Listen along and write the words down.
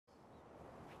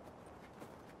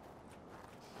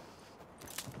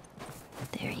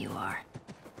There you are.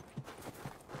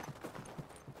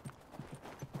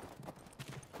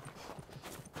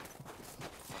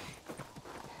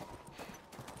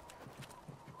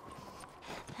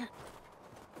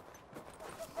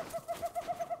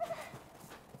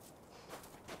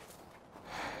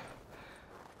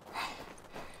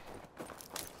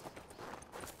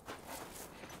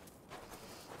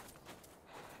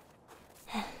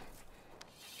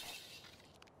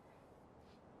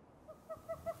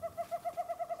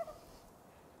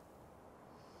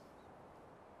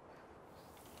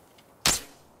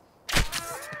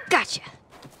 Gotcha.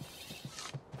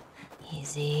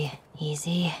 Easy,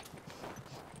 easy.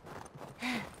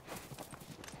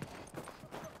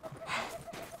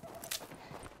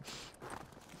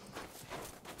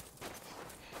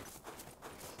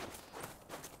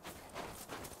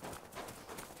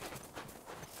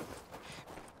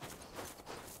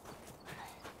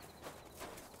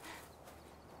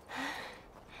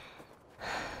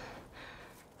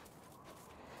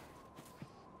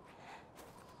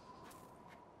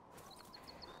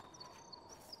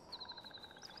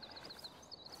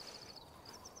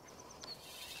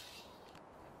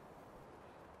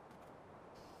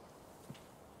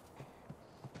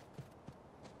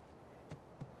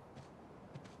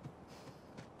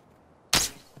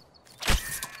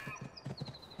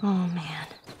 Oh, man.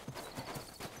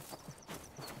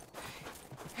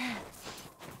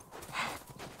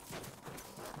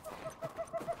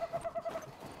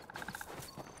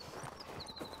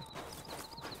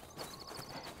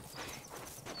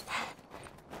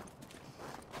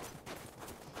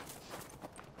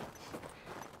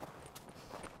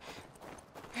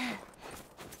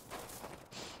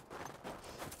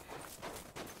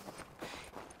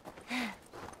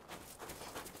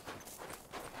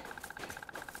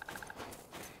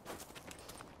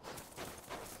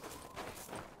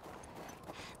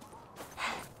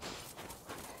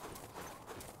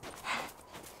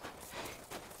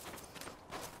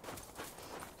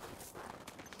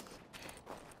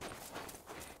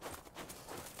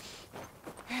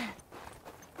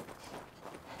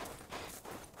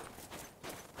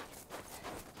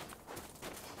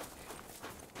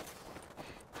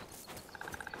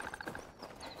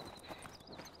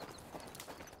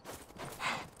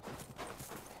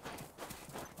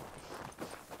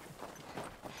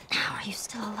 How are you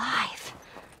still alive?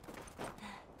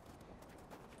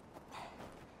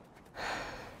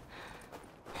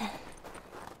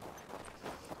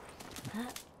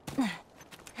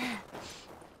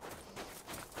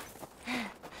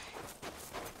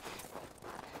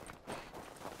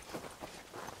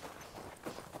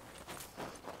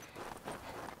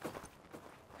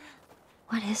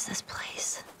 What is this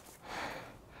place?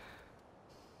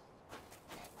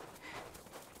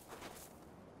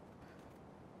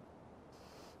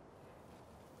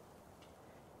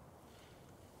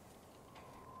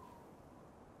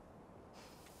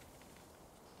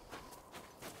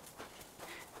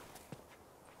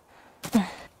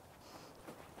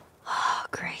 Oh,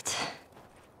 great.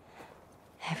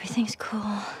 Everything's cool.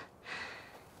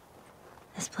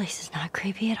 This place is not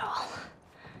creepy at all.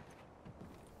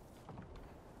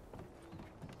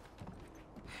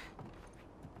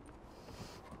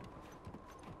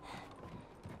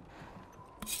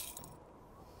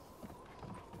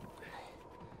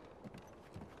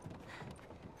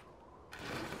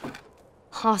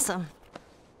 Awesome.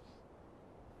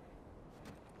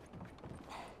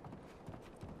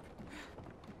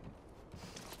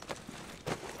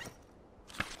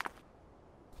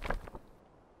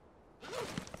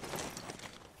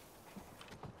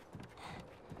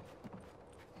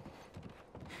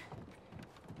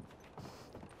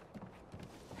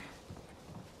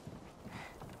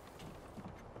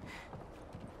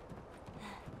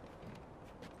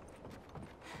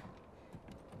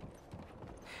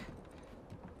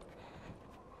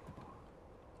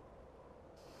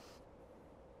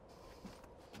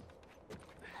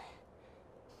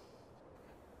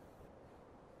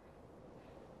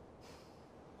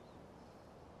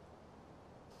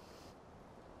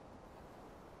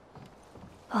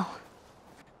 Oh.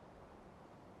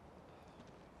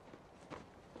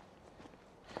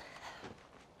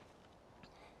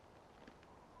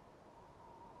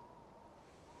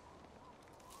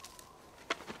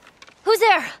 Who's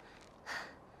there?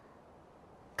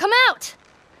 Come out!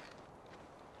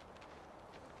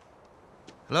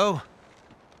 Hello?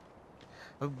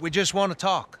 We just want to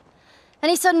talk.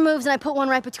 Any sudden moves and I put one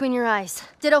right between your eyes.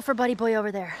 Ditto for buddy boy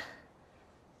over there.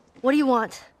 What do you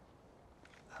want?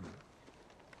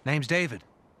 Name's David.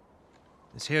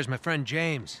 This here's my friend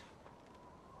James.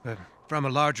 We're from a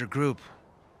larger group.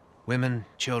 Women,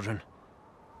 children.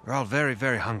 We're all very,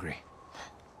 very hungry.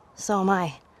 So am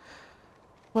I.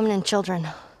 Women and children,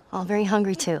 all very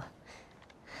hungry too.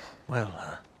 Well,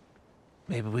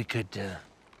 maybe we could,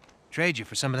 trade you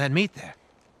for some of that meat there.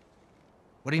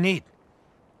 What do you need?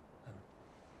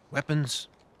 Weapons?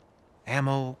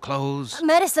 Ammo? Clothes?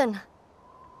 Medicine!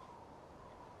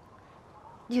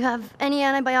 Do you have any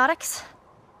antibiotics?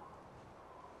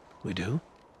 We do.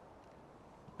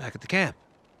 Back at the camp.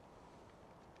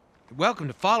 You're welcome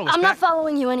to follow us I'm back. not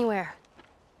following you anywhere.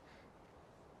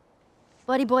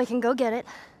 Buddy boy can go get it.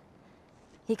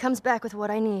 He comes back with what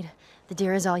I need. The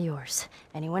deer is all yours.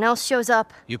 Anyone else shows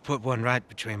up... You put one right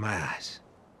between my eyes.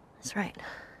 That's right.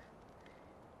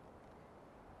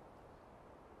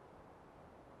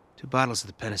 2 bottles of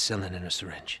the penicillin in a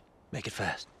syringe. Make it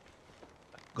fast.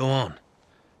 Go on.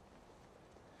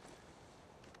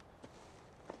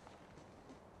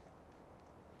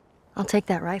 I'll take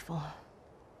that rifle.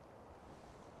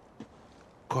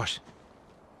 Of course.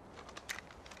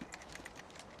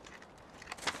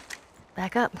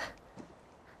 Back up.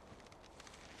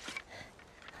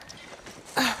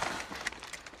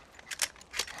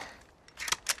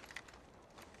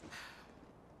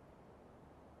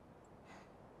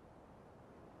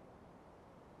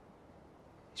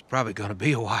 He's probably gonna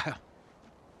be a while.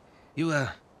 You,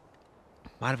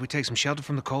 mind if we take some shelter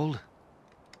from the cold?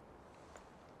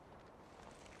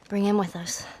 Bring him with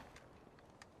us.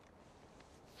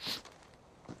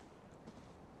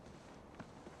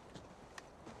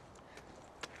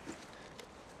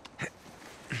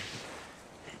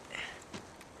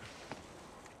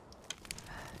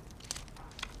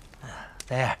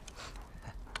 There.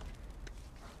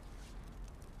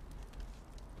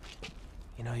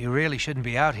 You know, you really shouldn't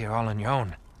be out here all on your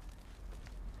own.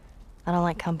 I don't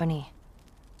like company.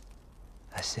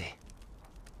 I see.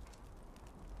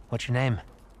 What's your name?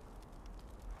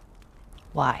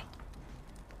 Why?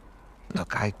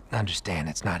 Look, I understand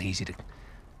it's not easy to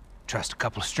trust a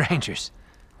couple of strangers.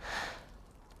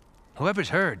 Whoever's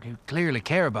hurt, you clearly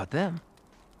care about them.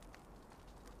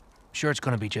 I'm sure it's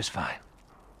gonna be just fine.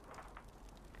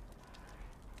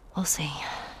 We'll see.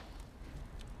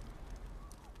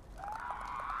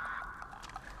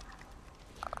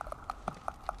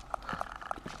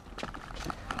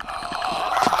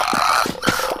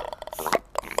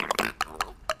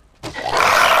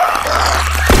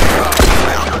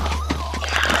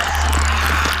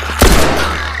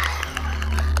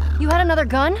 You had another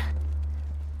gun?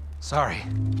 Sorry.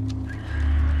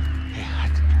 Hey,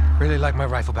 I'd really like my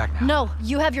rifle back now. No,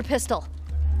 you have your pistol.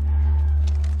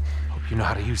 Hope you know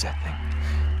how to use that thing.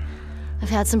 I've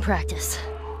had some practice.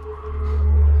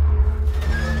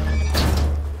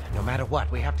 No matter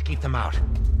what, we have to keep them out.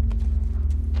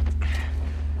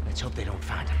 Let's hope they don't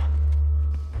find him.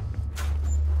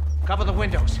 Cover the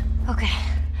windows. Okay.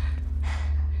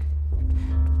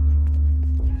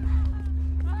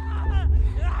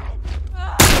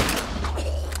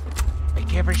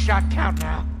 Make every shot count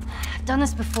now. I've done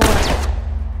this before. Let's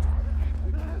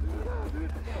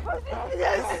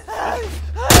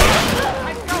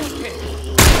go, kid.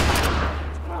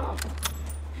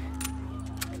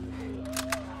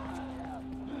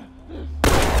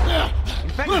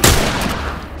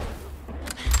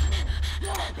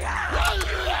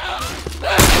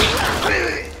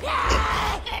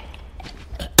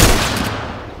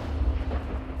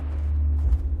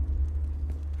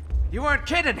 You weren't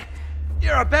kidding.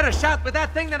 You're a better shot with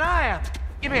that thing than I am.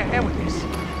 Give me a hand with this.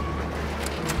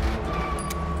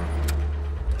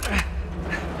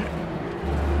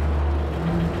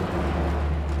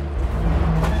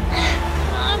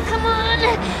 Oh, come on!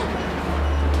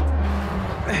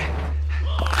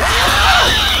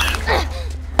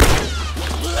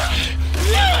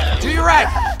 To your right.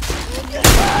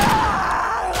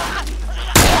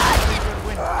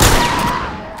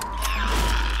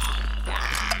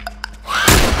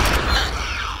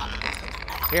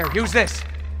 Here, use this.